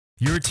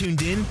You're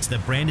tuned in to the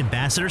Brand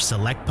Ambassador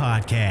Select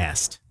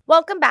Podcast.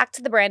 Welcome back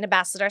to the Brand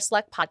Ambassador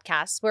Select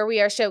Podcast, where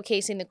we are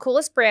showcasing the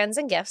coolest brands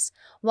and gifts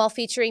while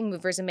featuring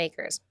movers and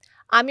makers.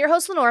 I'm your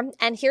host, Lenore,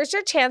 and here's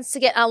your chance to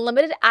get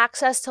unlimited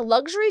access to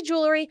luxury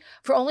jewelry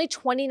for only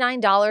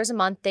 $29 a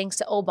month thanks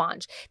to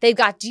Obanj. They've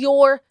got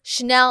Dior,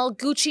 Chanel,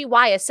 Gucci,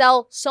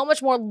 YSL, so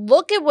much more.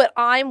 Look at what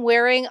I'm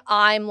wearing.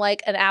 I'm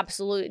like an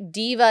absolute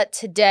diva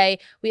today.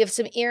 We have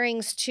some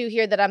earrings too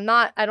here that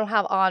I don't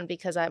have on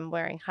because I'm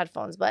wearing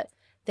headphones, but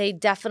they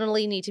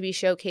definitely need to be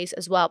showcased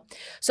as well.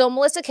 So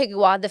Melissa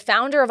Kiguwa, the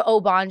founder of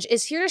Obanj,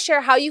 is here to share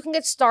how you can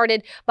get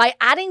started by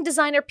adding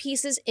designer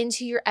pieces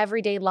into your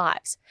everyday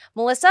lives.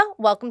 Melissa,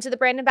 welcome to the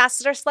Brand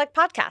Ambassador Select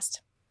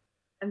Podcast.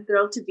 I'm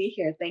thrilled to be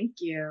here. Thank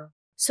you.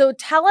 So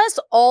tell us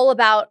all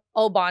about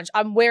Obanj.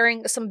 I'm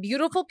wearing some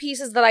beautiful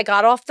pieces that I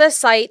got off the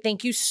site.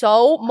 Thank you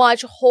so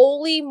much.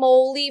 Holy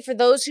moly. For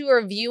those who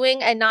are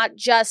viewing and not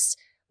just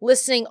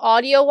listening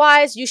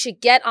audio-wise, you should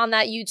get on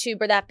that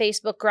YouTube or that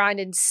Facebook grind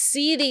and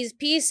see these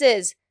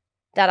pieces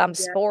that I'm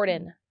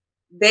sporting.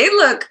 They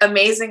look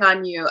amazing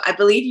on you. I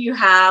believe you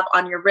have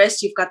on your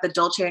wrist, you've got the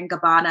Dolce &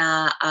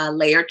 Gabbana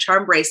layered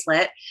charm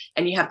bracelet,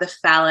 and you have the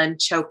Fallon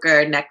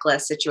choker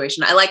necklace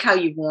situation. I like how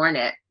you've worn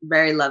it.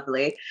 Very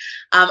lovely.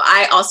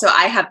 I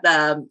have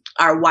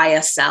our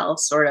YSL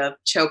sort of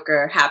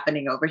choker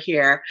happening over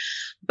here.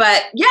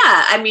 But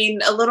yeah, I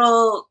mean, a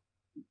little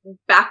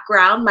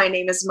background. My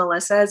name is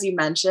Melissa, as you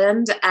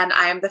mentioned, and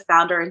I am the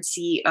founder and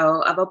CEO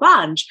of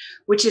Obanj,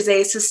 which is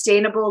a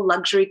sustainable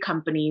luxury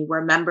company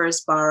where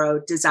members borrow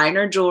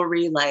designer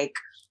jewelry like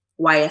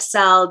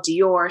YSL,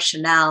 Dior,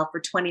 Chanel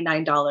for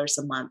 $29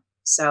 a month.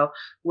 So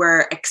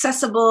we're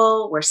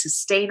accessible, we're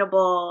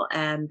sustainable,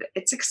 and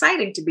it's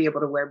exciting to be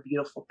able to wear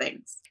beautiful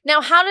things.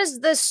 Now, how does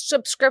this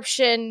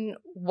subscription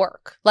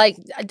work? Like,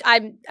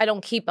 I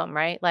don't keep them,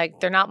 right? Like,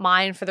 they're not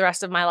mine for the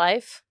rest of my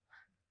life.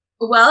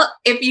 Well,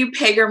 if you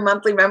pay your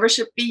monthly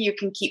membership fee, you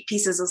can keep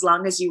pieces as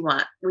long as you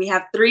want. We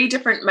have 3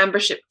 different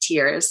membership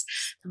tiers.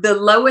 The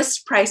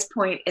lowest price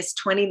point is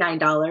 $29.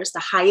 The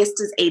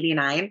highest is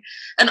 $89.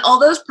 And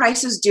all those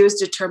prices do is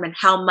determine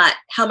how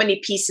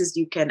many pieces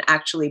you can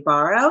actually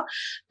borrow.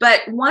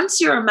 But once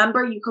you're a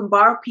member, you can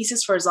borrow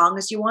pieces for as long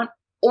as you want,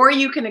 or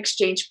you can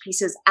exchange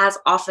pieces as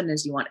often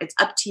as you want. It's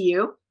up to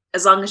you,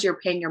 as long as you're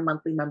paying your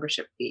monthly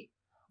membership fee.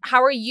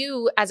 How are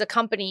you as a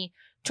company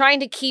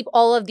trying to keep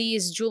all of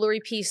these jewelry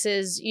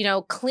pieces,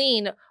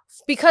 clean,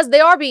 because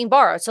they are being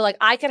borrowed? So like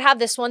I could have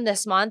this one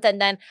this month,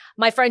 and then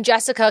my friend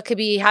Jessica could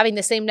be having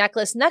the same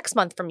necklace next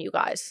month from you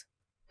guys.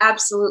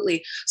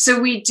 Absolutely. So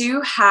we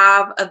do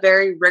have a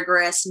very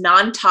rigorous,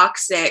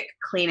 non-toxic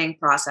cleaning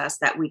process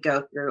that we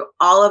go through.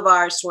 All of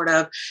our sort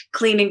of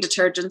cleaning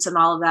detergents and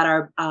all of that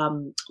are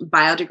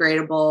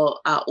biodegradable,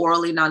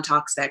 orally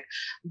non-toxic.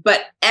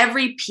 But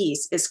every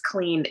piece is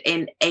cleaned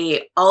in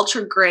a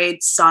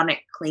ultra-grade sonic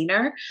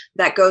cleaner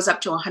that goes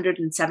up to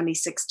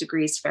 176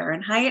 degrees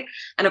Fahrenheit.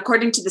 And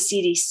according to the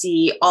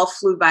CDC, all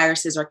flu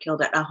viruses are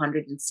killed at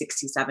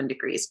 167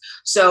 degrees.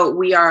 So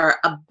we are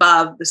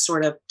above the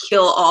sort of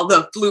kill all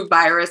the flu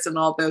virus and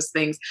all those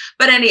things,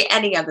 but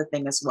any other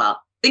thing as well.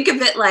 Think of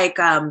it like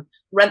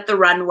Rent the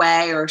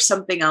Runway or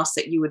something else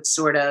that you would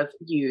sort of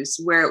use.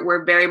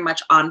 We're very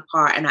much on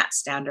par and at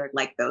standard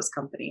like those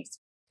companies.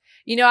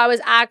 I was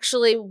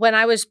actually, when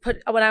I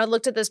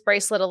looked at this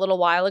bracelet a little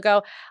while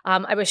ago,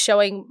 I was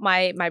showing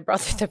my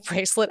brother the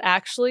bracelet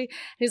actually. And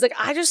he's like,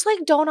 I just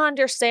don't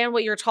understand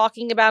what you're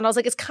talking about. And I was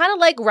like, it's kind of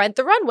like Rent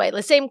the Runway,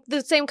 the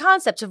same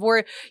concept of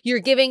where you're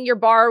giving, you're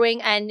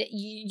borrowing, and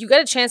you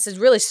get a chance to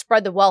really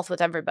spread the wealth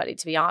with everybody,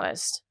 to be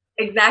honest.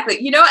 Exactly.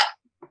 You know what?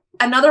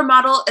 Another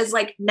model is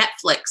like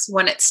Netflix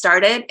when it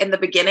started in the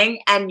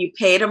beginning, and you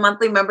paid a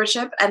monthly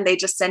membership and they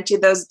just sent you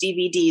those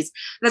DVDs.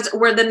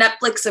 We're the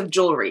Netflix of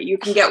jewelry. You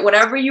can get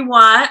whatever you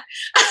want,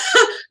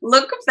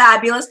 look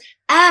fabulous.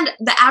 And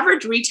the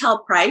average retail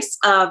price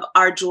of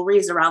our jewelry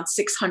is around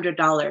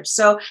 $600.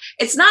 So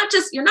it's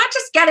you're not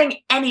just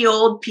getting any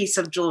old piece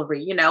of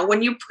jewelry.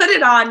 When you put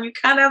it on, you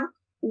kind of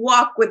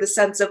walk with a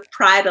sense of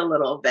pride a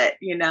little bit,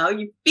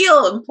 you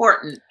feel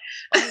important.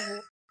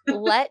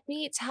 Let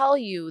me tell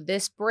you,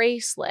 this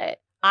bracelet,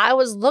 I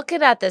was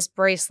looking at this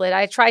bracelet.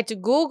 I tried to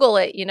Google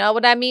it. You know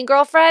what I mean,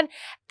 girlfriend?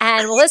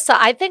 And Melissa,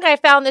 I think I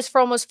found this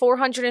for almost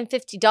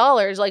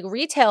 $450, like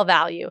retail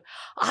value.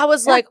 I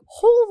was like,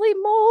 holy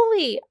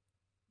moly.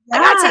 Yeah. I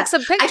gotta take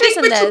some pictures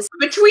in this.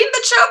 Between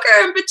the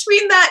choker and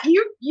between that,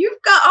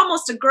 you've got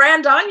almost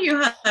 $1,000 on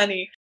you,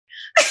 honey.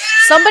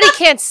 Somebody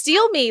can't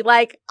steal me.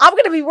 Like, I'm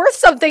going to be worth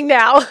something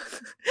now.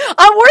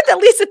 I'm worth at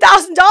least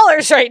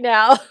 $1,000 right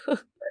now.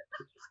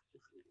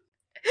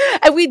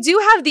 And we do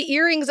have the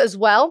earrings as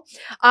well.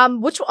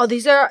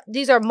 These are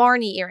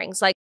Marni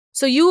earrings.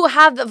 So you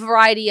have a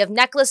variety of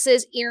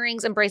necklaces,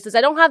 earrings, and bracelets.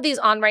 I don't have these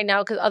on right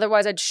now because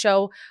otherwise I'd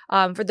show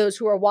for those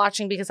who are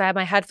watching because I have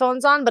my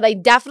headphones on. But I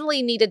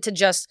definitely needed to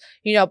just,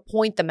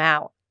 point them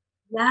out.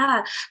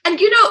 Yeah. And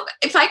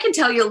if I can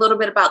tell you a little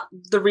bit about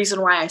the reason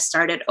why I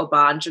started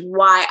Obanj and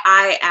why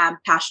I am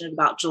passionate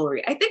about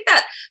jewelry, I think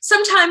that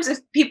sometimes if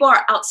people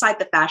are outside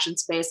the fashion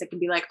space, it can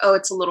be like, oh,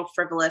 it's a little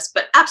frivolous,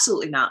 but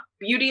absolutely not.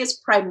 Beauty is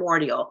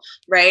primordial,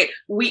 right?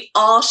 We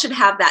all should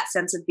have that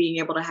sense of being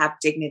able to have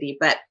dignity.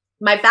 But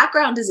my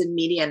background is in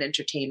media and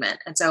entertainment.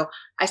 And so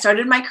I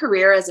started my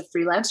career as a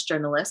freelance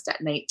journalist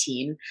at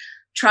 19,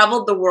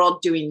 traveled the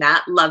world doing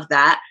that, loved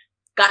that.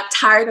 Got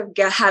tired of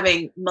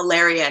having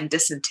malaria and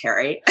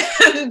dysentery,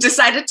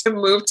 decided to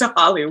move to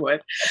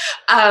Hollywood.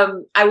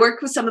 I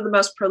worked with some of the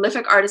most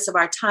prolific artists of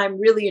our time,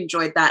 really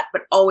enjoyed that,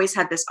 but always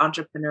had this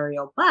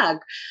entrepreneurial bug.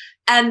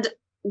 And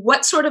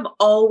what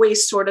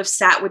always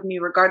sat with me,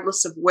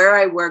 regardless of where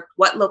I worked,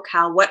 what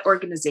locale, what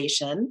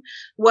organization,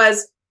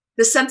 was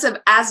the sense of,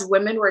 as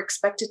women, we're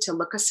expected to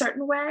look a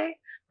certain way,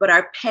 but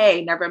our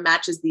pay never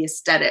matches the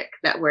aesthetic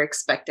that we're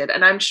expected.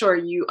 And I'm sure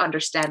you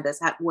understand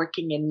this at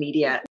working in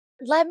media.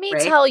 Let me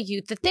tell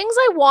you, the things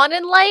I want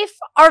in life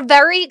are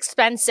very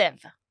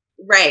expensive.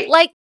 Right.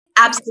 Like,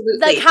 absolutely.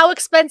 Like how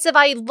expensive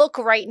I look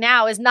right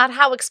now is not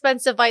how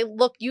expensive I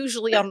look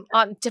usually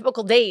on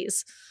typical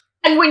days.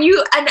 And when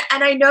you, and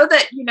I know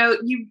that,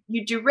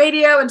 you do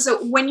radio. And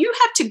so when you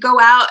have to go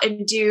out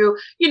and do,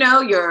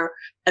 your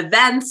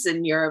events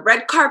and your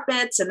red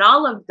carpets and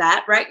all of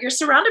that, right? You're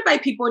surrounded by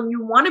people and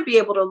you want to be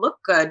able to look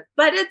good,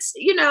 but it's,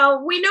 we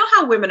know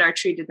how women are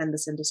treated in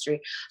this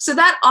industry. So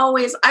I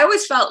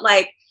always felt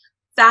like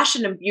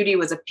fashion and beauty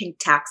was a pink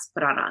tax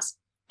put on us.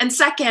 And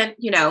second,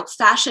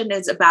 fashion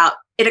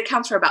it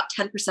accounts for about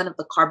 10% of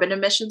the carbon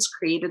emissions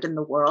created in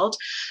the world.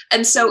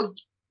 And so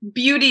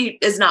beauty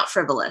is not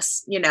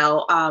frivolous,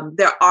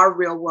 there are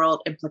real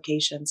world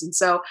implications. And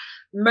so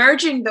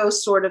merging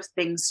those sort of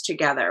things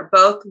together,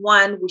 both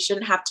one, we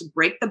shouldn't have to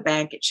break the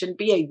bank. It shouldn't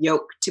be a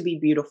yoke to be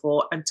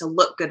beautiful and to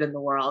look good in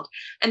the world.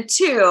 And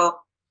two,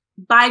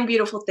 buying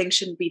beautiful things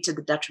shouldn't be to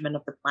the detriment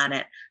of the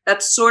planet.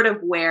 That's sort of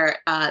where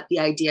the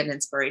idea and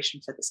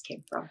inspiration for this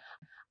came from.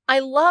 I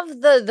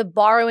love the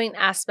borrowing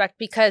aspect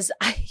because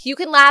you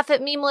can laugh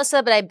at me,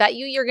 Melissa, but I bet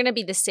you're going to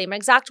be the same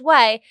exact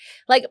way.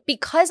 Like,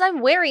 because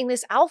I'm wearing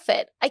this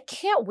outfit, I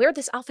can't wear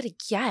this outfit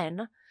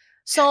again.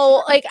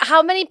 So like,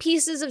 how many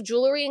pieces of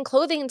jewelry and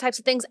clothing and types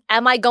of things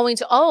am I going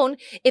to own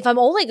if I'm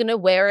only going to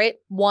wear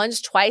it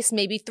once, twice,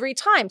 maybe 3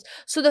 times?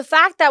 So the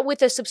fact that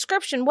with a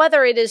subscription,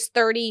 whether it is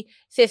 $30,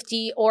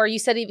 $50, or you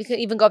said you could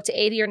even go up to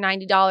 $80 or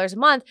 $90 a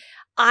month,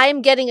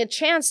 I'm getting a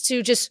chance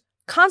to just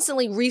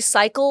constantly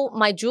recycle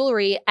my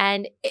jewelry,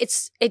 and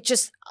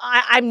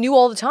I'm new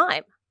all the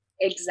time.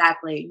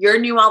 Exactly. You're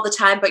new all the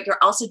time, but you're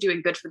also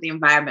doing good for the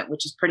environment,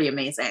 which is pretty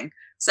amazing.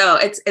 So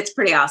it's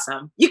pretty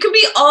awesome. You can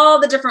be all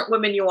the different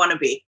women you want to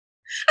be.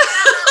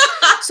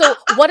 So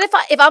what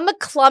if I'm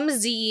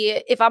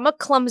a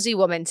clumsy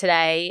woman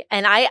today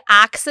and I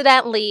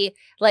accidentally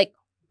like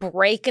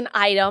break an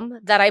item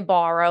that I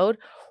borrowed,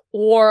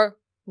 or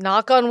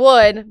knock on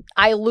wood,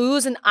 I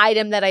lose an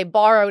item that I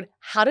borrowed?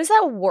 How does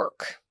that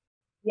work?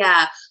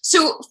 Yeah.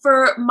 So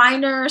for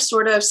minor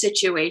sort of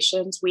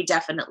situations, we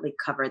definitely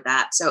cover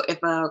that. So if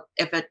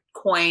a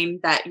coin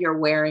that you're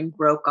wearing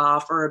broke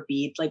off, or a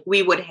bead, like,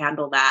 we would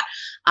handle that.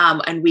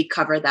 And we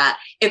cover that.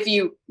 If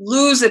you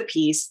lose a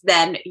piece,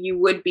 then you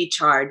would be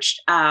charged.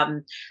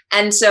 And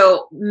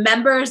so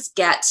there's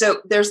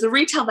the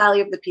retail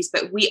value of the piece,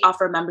 but we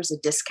offer members a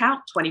discount,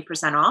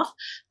 20% off.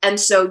 And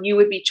so you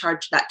would be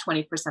charged that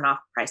 20% off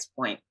price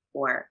point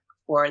for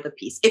the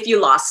piece if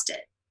you lost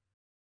it.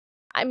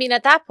 I mean,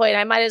 at that point,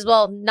 I might as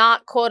well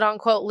not quote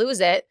unquote lose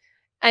it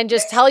and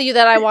just tell you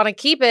that I want to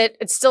keep it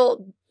and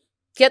still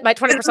get my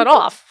 20%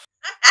 off.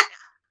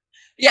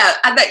 Yeah,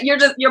 I bet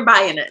you're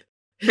buying it,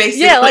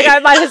 basically. Yeah, like I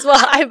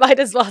might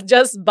as well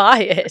just buy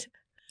it.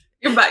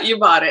 You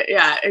bought it.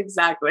 Yeah,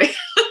 exactly.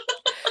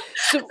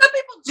 So, some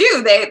people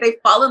do. They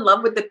fall in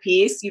love with the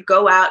piece. You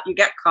go out, you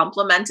get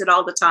complimented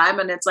all the time,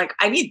 and it's like,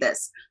 I need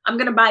this. I'm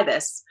going to buy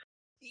this.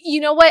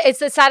 You know what? It's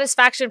the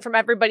satisfaction from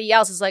everybody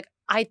else. It's like,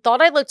 I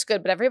thought I looked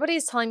good, but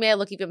everybody's telling me I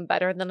look even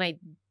better than I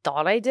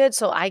thought I did.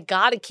 So I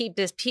got to keep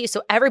this piece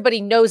so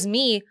everybody knows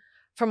me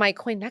for my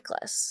coin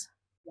necklace.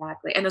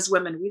 Exactly. And as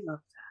women, we love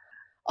that.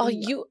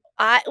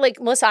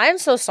 Melissa, I am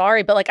so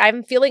sorry, but like,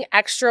 I'm feeling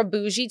extra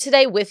bougie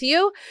today with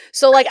you.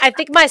 So like, I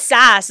think my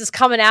sass is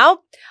coming out.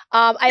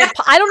 I'm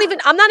not even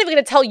going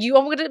to tell you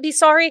I'm going to be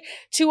sorry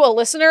to a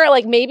listener.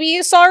 Like, maybe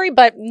you're sorry,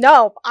 but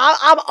no,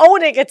 I'm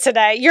owning it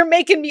today. You're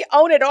making me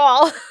own it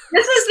all.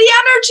 This is the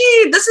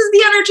energy. This is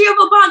the energy of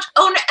Obanj.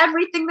 Own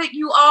everything that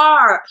you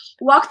are.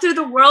 Walk through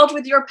the world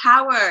with your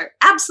power.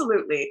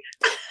 Absolutely.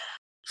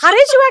 How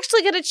did you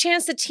actually get a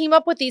chance to team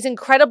up with these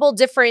incredible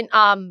different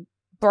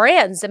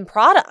brands and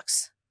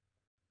products?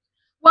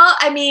 Well,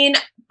 I mean,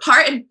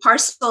 part and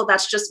parcel,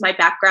 that's just my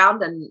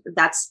background, and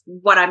that's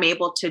what I'm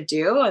able to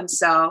do. And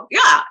so,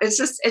 yeah, it's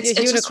just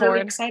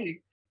really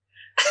exciting.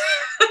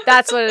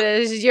 That's what it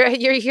is.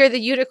 You're the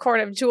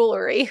unicorn of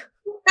jewelry.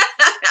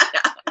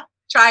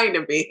 Trying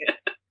to be.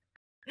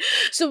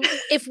 So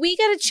if we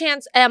get a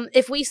chance,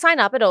 if we sign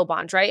up at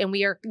Obanj, right, and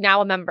we are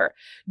now a member,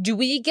 do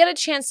we get a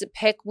chance to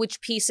pick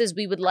which pieces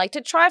we would like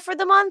to try for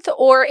the month?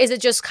 Or is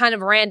it just kind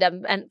of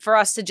random and for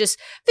us to just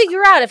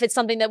figure out if it's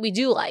something that we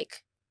do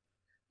like?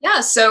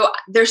 Yeah, so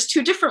there's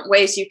two different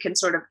ways you can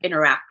sort of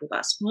interact with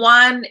us.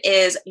 One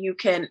is you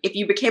can, if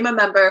you became a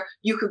member,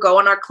 you could go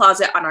on our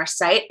closet on our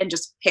site and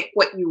just pick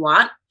what you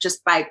want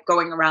just by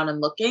going around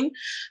and looking.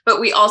 But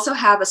we also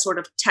have a sort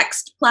of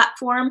text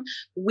platform.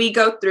 We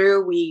go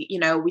through, we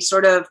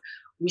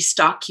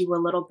stalk you a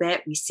little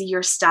bit. We see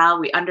your style.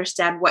 We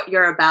understand what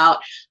you're about.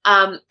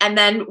 And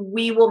then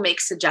we will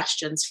make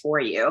suggestions for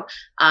you.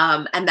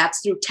 And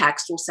that's through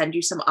text. We'll send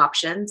you some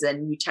options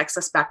and you text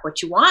us back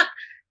what you want.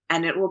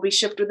 And it will be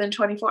shipped within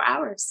 24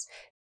 hours.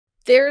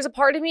 There's a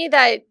part of me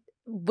that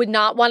would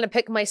not want to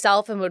pick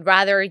myself and would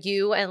rather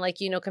you and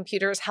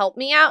computers help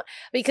me out,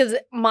 because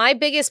my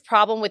biggest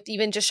problem with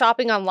even just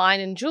shopping online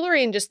and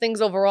jewelry and just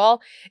things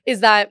overall is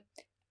that,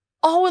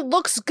 oh, it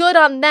looks good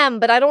on them,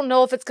 but I don't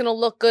know if it's going to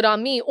look good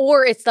on me.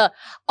 Or it's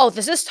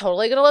this is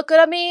totally going to look good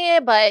on me.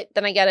 But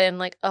then I get it and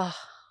like, oh,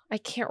 I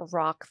can't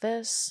rock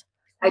this.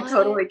 I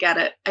totally get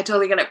it.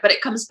 But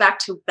it comes back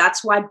to,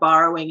 that's why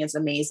borrowing is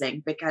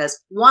amazing,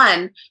 because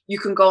one, you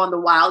can go on the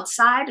wild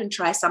side and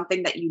try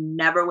something that you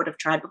never would have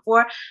tried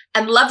before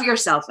and love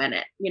yourself in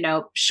it,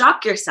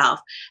 shock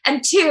yourself.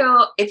 And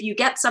two, if you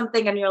get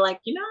something and you're like,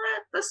 you know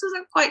what, this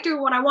isn't quite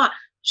doing what I want,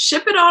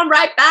 ship it on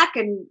right back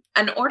and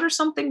order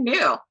something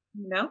new,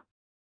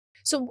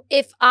 So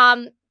if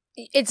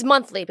it's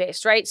monthly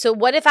based, right? So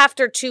what if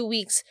after 2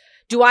 weeks,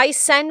 do I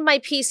send my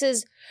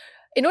pieces?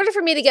 In order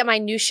for me to get my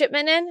new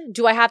shipment in,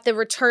 do I have to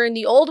return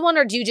the old one,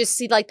 or do you just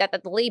see like that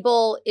the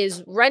label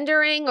is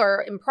rendering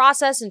or in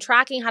process and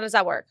tracking? How does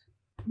that work?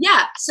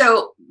 Yeah,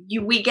 so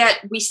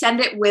we send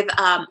it with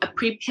a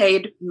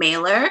prepaid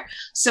mailer.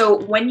 So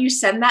when you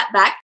send that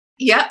back,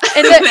 yep,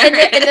 and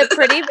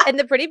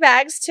the pretty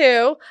bags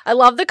too. I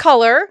love the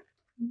color.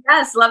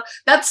 Yes, love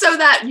that's so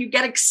that you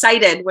get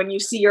excited when you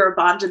see your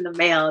Obanj in the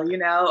mail.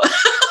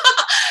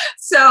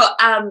 So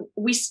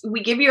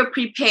we give you a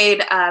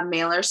prepaid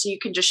mailer, so you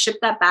can just ship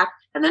that back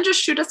and then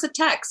just shoot us a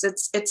text.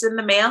 It's in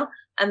the mail,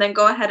 and then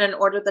go ahead and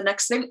order the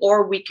next thing,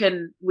 or we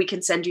can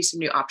send you some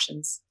new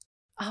options.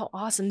 Oh,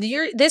 awesome!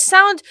 It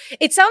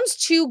sounds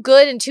too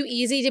good and too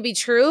easy to be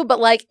true,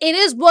 but like it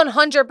is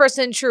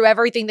 100% true.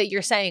 Everything that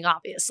you're saying,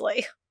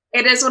 obviously.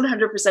 It is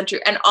 100%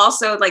 true. And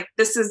also, like,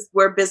 this is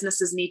where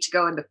businesses need to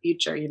go in the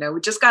future. We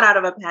just got out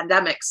of a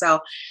pandemic. So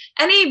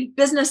any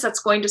business that's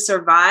going to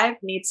survive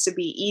needs to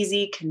be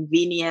easy,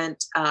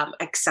 convenient,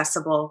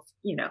 accessible,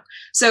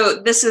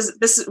 So this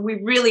is we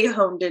really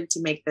honed in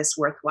to make this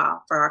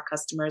worthwhile for our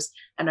customers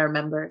and our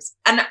members.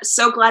 And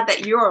so glad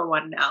that you're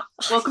one now.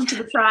 Welcome to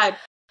the tribe.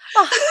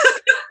 Oh,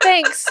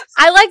 thanks.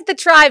 I like the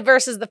tribe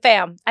versus the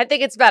fam. I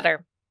think it's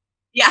better.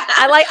 Yeah.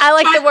 I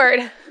like the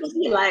word.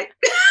 You like.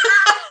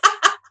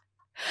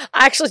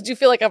 I actually do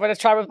feel like I'm going to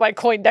try with my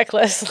coin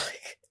necklace.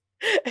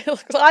 This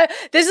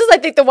is, I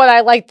think, the one I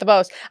like the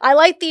most. I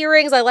like the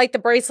earrings, I like the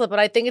bracelet, but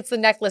I think it's the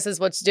necklace is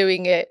what's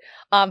doing it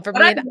for me.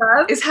 What I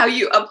love is how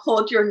you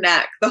uphold your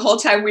neck the whole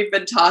time we've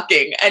been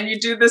talking, and you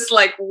do this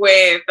like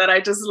wave that I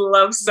just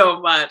love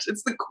so much.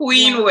 It's the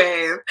queen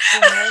wave.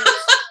 Right.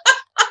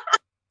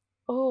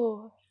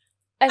 Oh,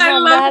 and I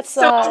love it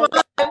so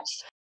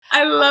much.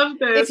 I love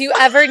this. If you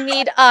ever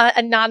need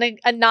a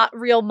not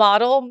real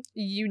model,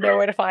 you know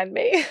where to find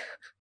me.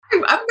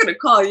 I'm going to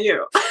call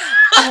you.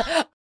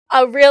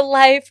 A real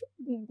life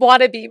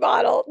wannabe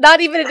model.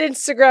 Not even an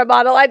Instagram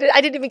model. I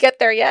didn't even get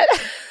there yet.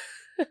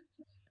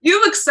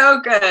 You look so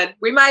good.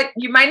 You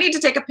might need to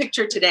take a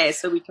picture today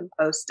so we can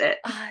post it.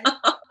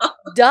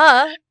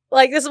 Duh.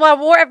 Like, this is why I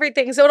wore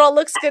everything, so it all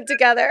looks good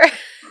together.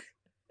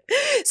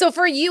 So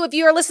for you, if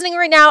you are listening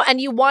right now and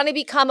you want to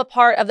become a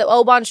part of the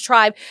Obanj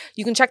tribe,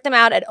 you can check them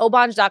out at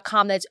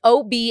obanj.com. That's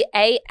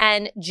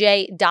OBANJ.com.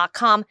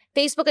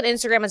 Facebook and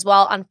Instagram as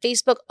well. On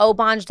Facebook,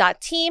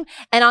 obanj.team,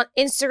 and on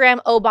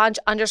Instagram,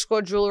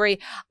 obanj_jewelry.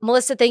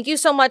 Melissa, thank you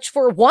so much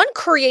for, one,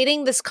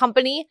 creating this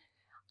company,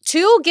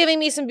 two, giving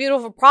me some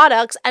beautiful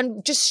products,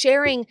 and just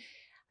sharing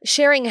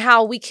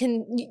how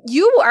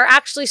you are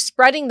actually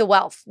spreading the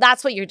wealth.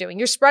 That's what you're doing.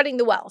 You're spreading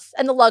the wealth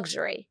and the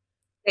luxury.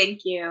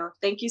 Thank you.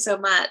 Thank you so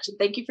much. And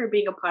thank you for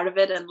being a part of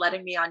it and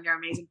letting me on your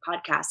amazing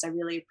podcast. I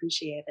really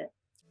appreciate it.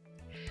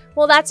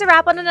 Well, that's a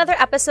wrap on another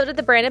episode of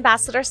the Brand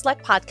Ambassador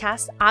Select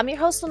podcast. I'm your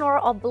host,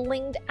 Lenora, all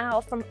blinged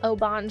out from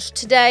Obanj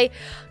today.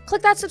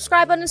 Click that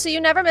subscribe button so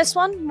you never miss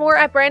one. More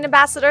at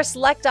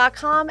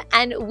brandambassadorselect.com.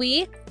 And I'm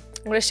going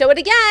to show it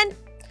again.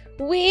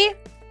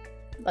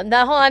 Hold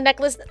on,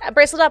 necklace,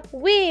 bracelet up.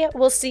 We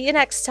will see you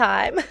next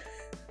time.